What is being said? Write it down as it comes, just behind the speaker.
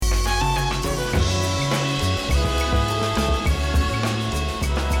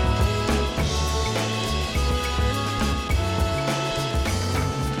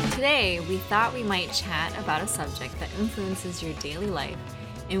thought we might chat about a subject that influences your daily life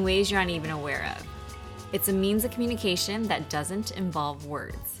in ways you're not even aware of. It's a means of communication that doesn't involve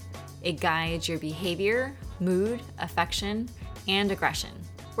words. It guides your behavior, mood, affection, and aggression.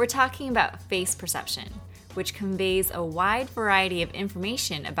 We're talking about face perception, which conveys a wide variety of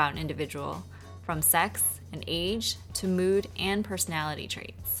information about an individual, from sex and age to mood and personality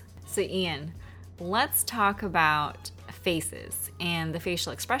traits. So Ian, let's talk about faces and the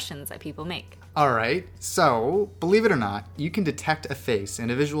facial expressions that people make. All right, so believe it or not, you can detect a face in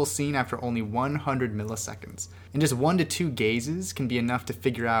a visual scene after only 100 milliseconds. And just 1 to 2 gazes can be enough to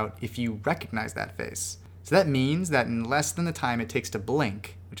figure out if you recognize that face. So that means that in less than the time it takes to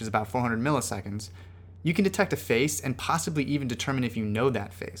blink, which is about 400 milliseconds, you can detect a face and possibly even determine if you know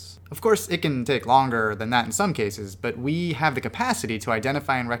that face. Of course, it can take longer than that in some cases, but we have the capacity to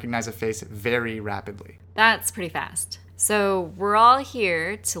identify and recognize a face very rapidly. That's pretty fast. So we're all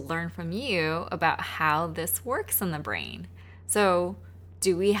here to learn from you about how this works in the brain. So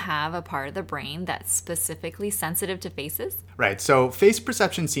do we have a part of the brain that's specifically sensitive to faces? Right, so face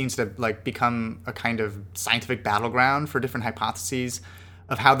perception seems to become a kind of scientific battleground for different hypotheses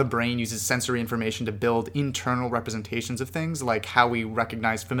of how the brain uses sensory information to build internal representations of things, like how we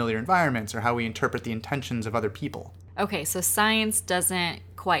recognize familiar environments or how we interpret the intentions of other people. Okay, so science doesn't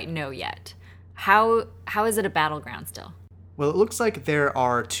quite know yet. How is it a battleground still? Well, it looks like there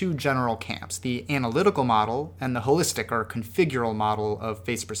are 2 general camps, the analytical model and the holistic or configural model of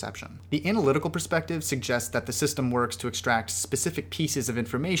face perception. The analytical perspective suggests that the system works to extract specific pieces of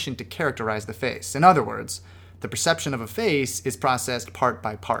information to characterize the face. In other words, the perception of a face is processed part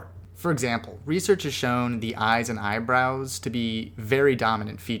by part. For example, research has shown the eyes and eyebrows to be very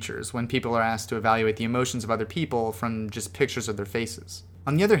dominant features when people are asked to evaluate the emotions of other people from just pictures of their faces.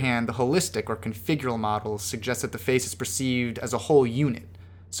 On the other hand, the holistic or configural model suggests that the face is perceived as a whole unit,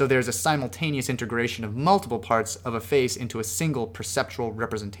 so there's a simultaneous integration of multiple parts of a face into a single perceptual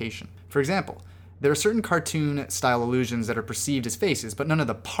representation. For example, there are certain cartoon-style illusions that are perceived as faces, but none of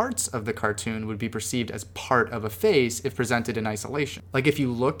the parts of the cartoon would be perceived as part of a face if presented in isolation. Like if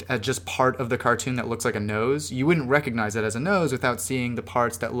you looked at just part of the cartoon that looks like a nose, you wouldn't recognize it as a nose without seeing the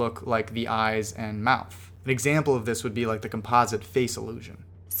parts that look like the eyes and mouth. An example of this would be like the composite face illusion.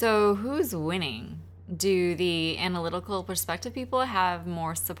 So who's winning? Do the analytical perspective people have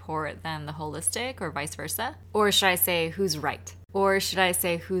more support than the holistic, or vice versa? Or should I say who's right? Or should I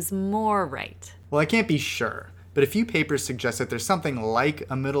say who's more right? Well, I can't be sure, but a few papers suggest that there's something like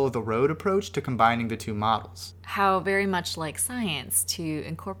a middle-of-the-road approach to combining the 2 models. How very much like science to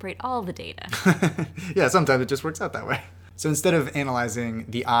incorporate all the data. Yeah, sometimes it just works out that way. So instead of analyzing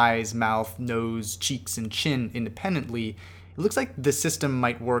the eyes, mouth, nose, cheeks, and chin independently, it looks like the system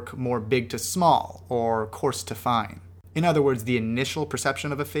might work more big to small or coarse to fine. In other words, the initial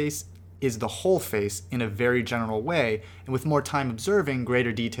perception of a face is the whole face in a very general way, and with more time observing,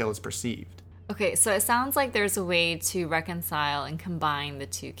 greater detail is perceived. Okay, so it sounds like there's a way to reconcile and combine the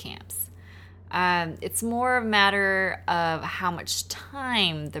 2 camps. It's more a matter of how much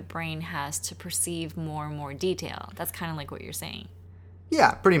time the brain has to perceive more and more detail. That's kind of like what you're saying.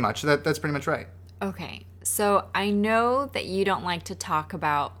 Yeah, pretty much. That's pretty much right. Okay, so I know that you don't like to talk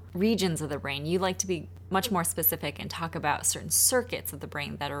about regions of the brain. You like to be much more specific and talk about certain circuits of the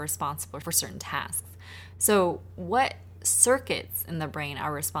brain that are responsible for certain tasks. So what circuits in the brain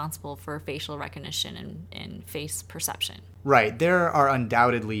are responsible for facial recognition and face perception? Right, there are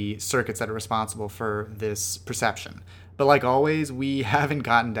undoubtedly circuits that are responsible for this perception. But like always, we haven't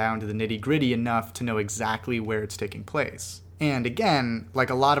gotten down to the nitty-gritty enough to know exactly where it's taking place. And again, like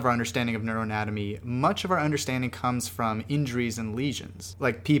a lot of our understanding of neuroanatomy, much of our understanding comes from injuries and lesions.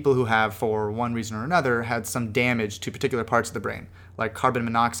 Like people who have, for one reason or another, had some damage to particular parts of the brain, like carbon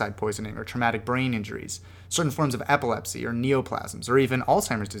monoxide poisoning or traumatic brain injuries, certain forms of epilepsy or neoplasms, or even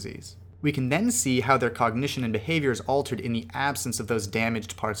Alzheimer's disease. We can then see how their cognition and behavior is altered in the absence of those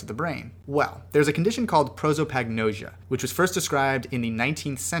damaged parts of the brain. Well, there's a condition called prosopagnosia, which was first described in the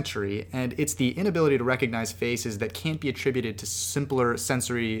 19th century, and it's the inability to recognize faces that can't be attributed to simpler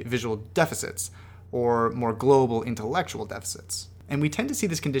sensory visual deficits or more global intellectual deficits. And we tend to see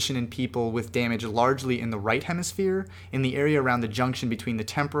this condition in people with damage largely in the right hemisphere, in the area around the junction between the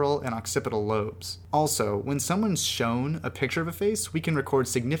temporal and occipital lobes. Also, when someone's shown a picture of a face, we can record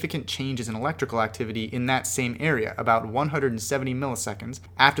significant changes in electrical activity in that same area, about 170 milliseconds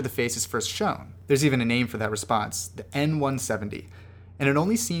after the face is first shown. There's even a name for that response, the N170. And it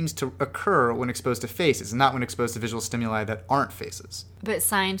only seems to occur when exposed to faces, not when exposed to visual stimuli that aren't faces. But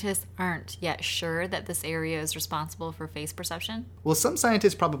scientists aren't yet sure that this area is responsible for face perception? Well, some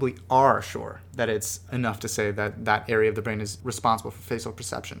scientists probably are sure that it's enough to say that that area of the brain is responsible for facial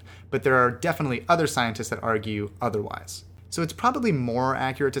perception. But there are definitely other scientists that argue otherwise. So it's probably more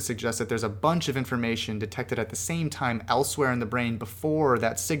accurate to suggest that there's a bunch of information detected at the same time elsewhere in the brain before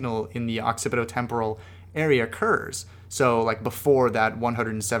that signal in the occipitotemporal area occurs. So like before that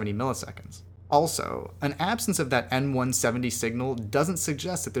 170 milliseconds. Also, an absence of that N170 signal doesn't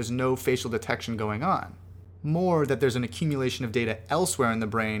suggest that there's no facial detection going on. More that there's an accumulation of data elsewhere in the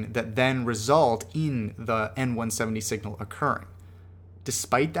brain that then result in the N170 signal occurring.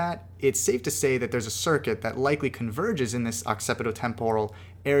 Despite that, it's safe to say that there's a circuit that likely converges in this occipitotemporal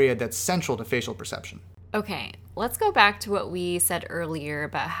area that's central to facial perception. Okay, let's go back to what we said earlier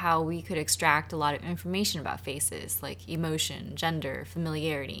about how we could extract a lot of information about faces, like emotion, gender,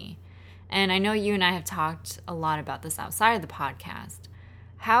 familiarity. And I know you and I have talked a lot about this outside of the podcast.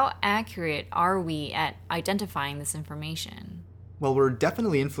 How accurate are we at identifying this information? Well, we're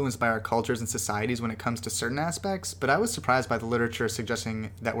definitely influenced by our cultures and societies when it comes to certain aspects, but I was surprised by the literature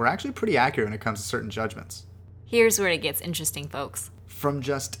suggesting that we're actually pretty accurate when it comes to certain judgments. Here's where it gets interesting, folks. From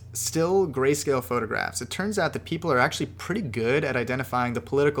just still grayscale photographs, it turns out that people are actually pretty good at identifying the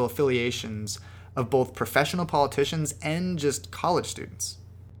political affiliations of both professional politicians and just college students.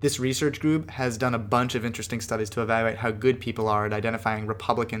 This research group has done a bunch of interesting studies to evaluate how good people are at identifying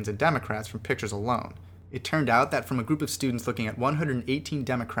Republicans and Democrats from pictures alone. It turned out that from a group of students looking at 118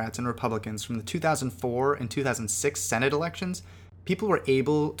 Democrats and Republicans from the 2004 and 2006 Senate elections, people were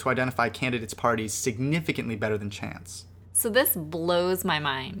able to identify candidates' parties significantly better than chance. So this blows my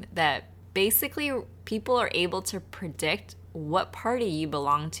mind that basically people are able to predict what party you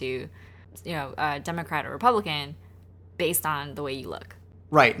belong to, Democrat or Republican, based on the way you look.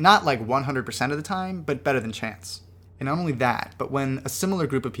 Right, not like 100% of the time, but better than chance. And not only that, but when a similar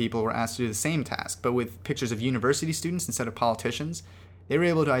group of people were asked to do the same task, but with pictures of university students instead of politicians, they were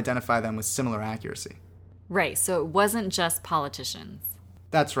able to identify them with similar accuracy. Right, so it wasn't just politicians.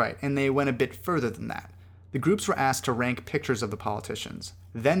 That's right, and they went a bit further than that. The groups were asked to rank pictures of the politicians,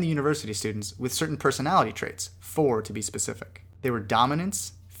 then the university students, with certain personality traits, 4 to be specific. They were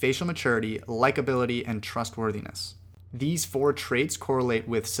dominance, facial maturity, likability, and trustworthiness. These 4 traits correlate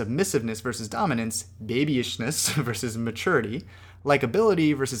with submissiveness versus dominance, babyishness versus maturity,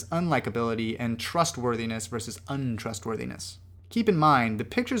 likability versus unlikability, and trustworthiness versus untrustworthiness. Keep in mind, the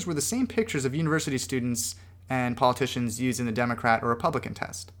pictures were the same pictures of university students and politicians used in the Democrat or Republican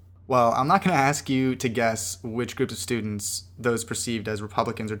test. Well, I'm not going to ask you to guess which groups of students, those perceived as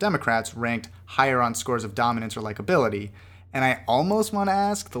Republicans or Democrats, ranked higher on scores of dominance or likability. And I almost want to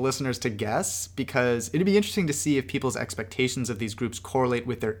ask the listeners to guess, because it'd be interesting to see if people's expectations of these groups correlate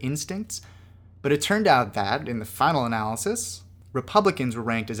with their instincts. But it turned out that, in the final analysis, Republicans were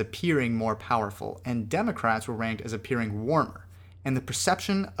ranked as appearing more powerful, and Democrats were ranked as appearing warmer. And the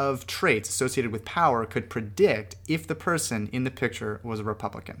perception of traits associated with power could predict if the person in the picture was a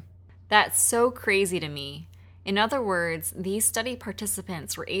Republican. That's so crazy to me. In other words, these study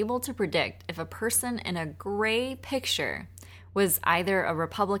participants were able to predict if a person in a gray picture was either a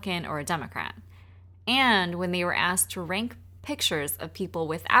Republican or a Democrat. And when they were asked to rank pictures of people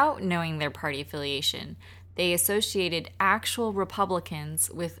without knowing their party affiliation, they associated actual Republicans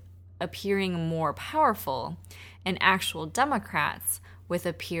with appearing more powerful and actual Democrats with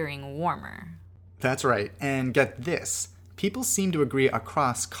appearing warmer. That's right. And get this, people seem to agree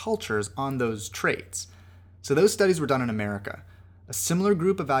across cultures on those traits. So those studies were done in America. A similar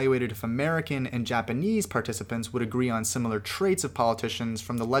group evaluated if American and Japanese participants would agree on similar traits of politicians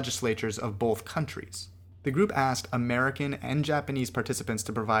from the legislatures of both countries. The group asked American and Japanese participants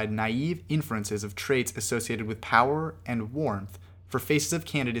to provide naive inferences of traits associated with power and warmth for faces of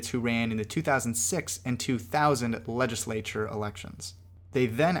candidates who ran in the 2006 and 2000 legislature elections. They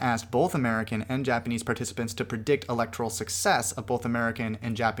then asked both American and Japanese participants to predict electoral success of both American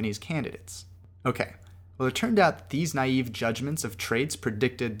and Japanese candidates. Okay. Well, it turned out that these naive judgments of traits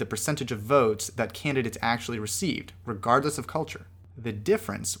predicted the percentage of votes that candidates actually received, regardless of culture. The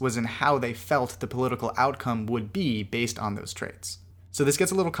difference was in how they felt the political outcome would be based on those traits. So this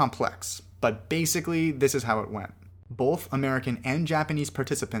gets a little complex, but basically this is how it went. Both American and Japanese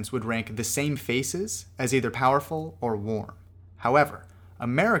participants would rank the same faces as either powerful or warm. However,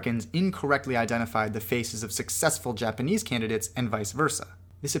 Americans incorrectly identified the faces of successful Japanese candidates and vice versa.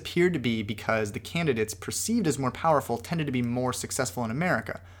 This appeared to be because the candidates perceived as more powerful tended to be more successful in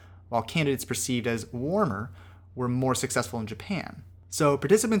America, while candidates perceived as warmer were more successful in Japan. So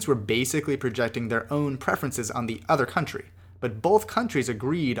participants were basically projecting their own preferences on the other country, but both countries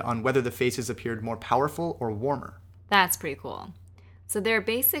agreed on whether the faces appeared more powerful or warmer. That's pretty cool. So there are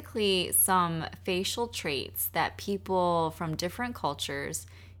basically some facial traits that people from different cultures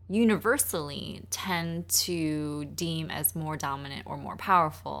universally tend to deem as more dominant or more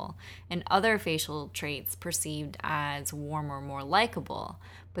powerful, and other facial traits perceived as warmer or more likable.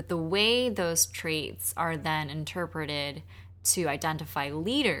 But the way those traits are then interpreted to identify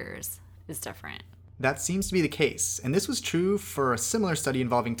leaders is different. That seems to be the case, and this was true for a similar study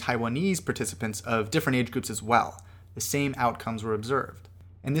involving Taiwanese participants of different age groups as well. The same outcomes were observed.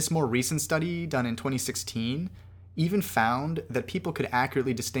 And this more recent study, done in 2016, even found that people could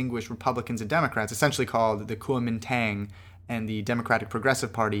accurately distinguish Republicans and Democrats, essentially called the Kuomintang and the Democratic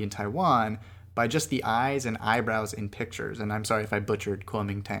Progressive Party in Taiwan, by just the eyes and eyebrows in pictures. And I'm sorry if I butchered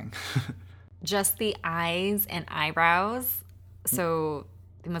Kuomintang. Just the eyes and eyebrows? So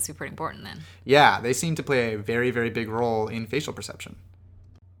they must be pretty important then. Yeah, they seem to play a very, very big role in facial perception.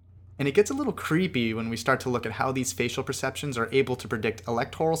 And it gets a little creepy when we start to look at how these facial perceptions are able to predict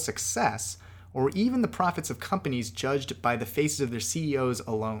electoral success or even the profits of companies judged by the faces of their CEOs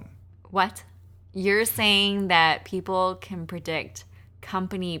alone. What? You're saying that people can predict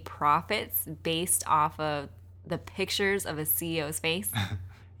company profits based off of the pictures of a CEO's face?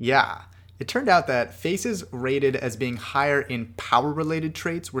 Yeah. It turned out that faces rated as being higher in power-related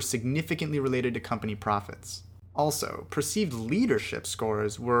traits were significantly related to company profits. Also, perceived leadership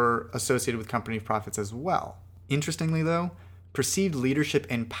scores were associated with company profits as well. Interestingly, though, perceived leadership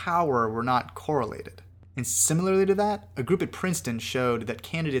and power were not correlated. And similarly to that, a group at Princeton showed that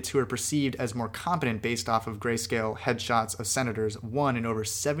candidates who are perceived as more competent based off of grayscale headshots of senators won in over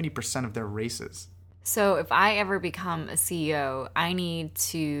 70% of their races. So if I ever become a CEO, I need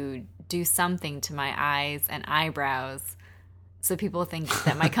to do something to my eyes and eyebrows so people think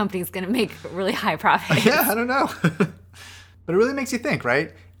that my company's going to make really high profits. Yeah, I don't know. But it really makes you think,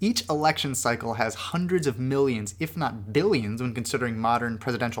 right? Each election cycle has hundreds of millions, if not billions, when considering modern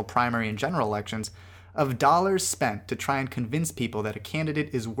presidential primary and general elections, of dollars spent to try and convince people that a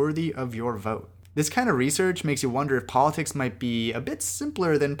candidate is worthy of your vote. This kind of research makes you wonder if politics might be a bit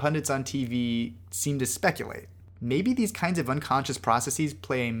simpler than pundits on TV seem to speculate. Maybe these kinds of unconscious processes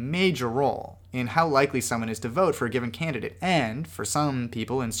play a major role in how likely someone is to vote for a given candidate, and for some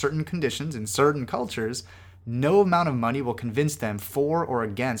people in certain conditions, in certain cultures, no amount of money will convince them for or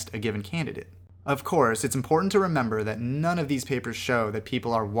against a given candidate. Of course, it's important to remember that none of these papers show that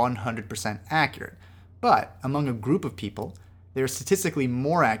people are 100% accurate, but among a group of people, they are statistically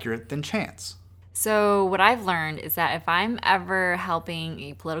more accurate than chance. So what I've learned is that if I'm ever helping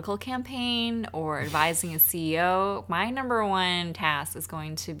a political campaign or advising a CEO, my number one task is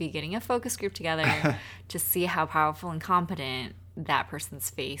going to be getting a focus group together to see how powerful and competent that person's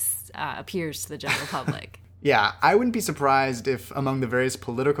face appears to the general public. Yeah, I wouldn't be surprised if among the various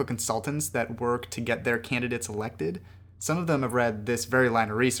political consultants that work to get their candidates elected, some of them have read this very line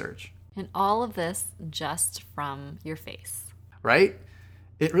of research. And all of this just from your face. Right?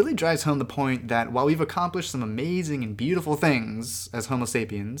 It really drives home the point that while we've accomplished some amazing and beautiful things as Homo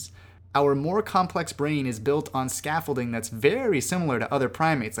sapiens, our more complex brain is built on scaffolding that's very similar to other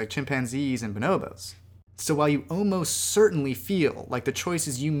primates like chimpanzees and bonobos. So while you almost certainly feel like the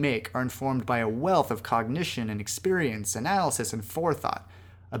choices you make are informed by a wealth of cognition and experience, analysis, and forethought,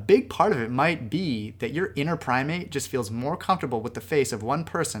 a big part of it might be that your inner primate just feels more comfortable with the face of one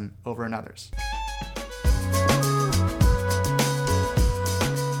person over another's.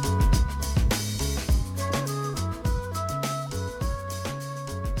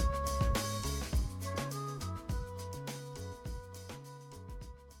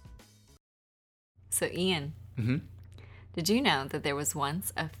 So Ian, did you know that there was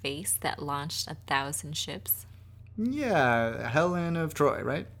once a face that launched 1,000 ships? Yeah, Helen of Troy,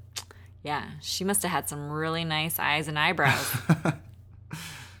 right? Yeah, she must have had some really nice eyes and eyebrows.